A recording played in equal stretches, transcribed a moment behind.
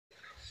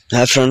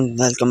Hi friend,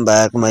 welcome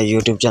back my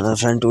YouTube channel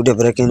friend. Today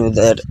breaking with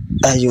that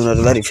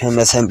very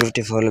famous and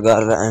beautiful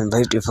girl and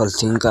beautiful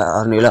singer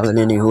Ornella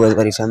Vanoni, who is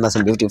very famous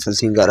and beautiful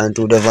singer, and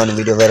today one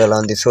video viral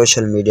on the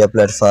social media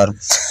platform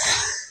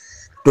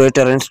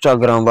Twitter,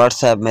 Instagram,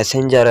 WhatsApp,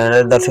 Messenger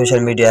and other social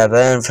media app.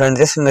 And friend,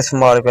 this is a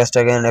small request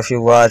again. If you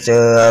watch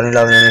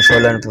Ornella Vanoni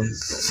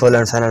full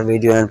and final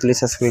video, and please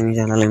subscribe my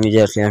channel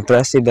immediately and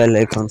press the bell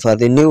icon for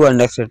the new and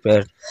next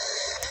update.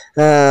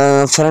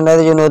 Friend,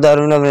 as you know, the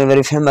Aruna is a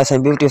very famous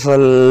and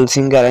beautiful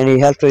singer, and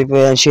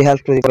she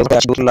helped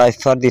people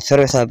life for the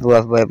service of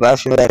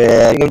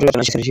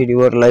she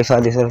devoted life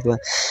for the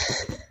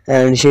service,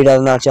 and she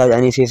does not charge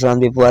any fee from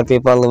the poor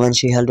people when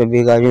she helped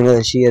because you know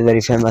she is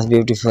very famous,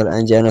 beautiful,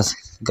 and generous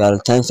girl.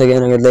 Thanks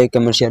again. I would like,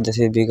 comment, share this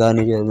video because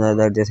you know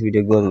that this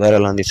video goes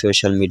viral on the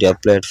social media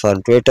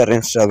platform Twitter,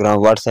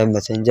 Instagram, WhatsApp,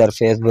 Messenger,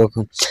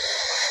 Facebook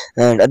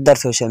and other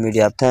social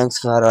media. Thanks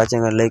for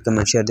watching and like,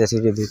 comment, share this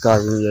video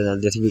because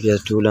this video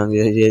is too long.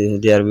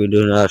 There we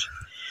do not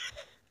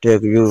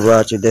take you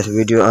watch this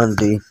video on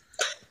the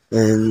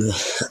and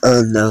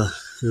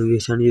we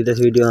send you this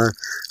video on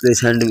please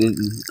send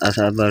us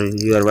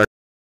your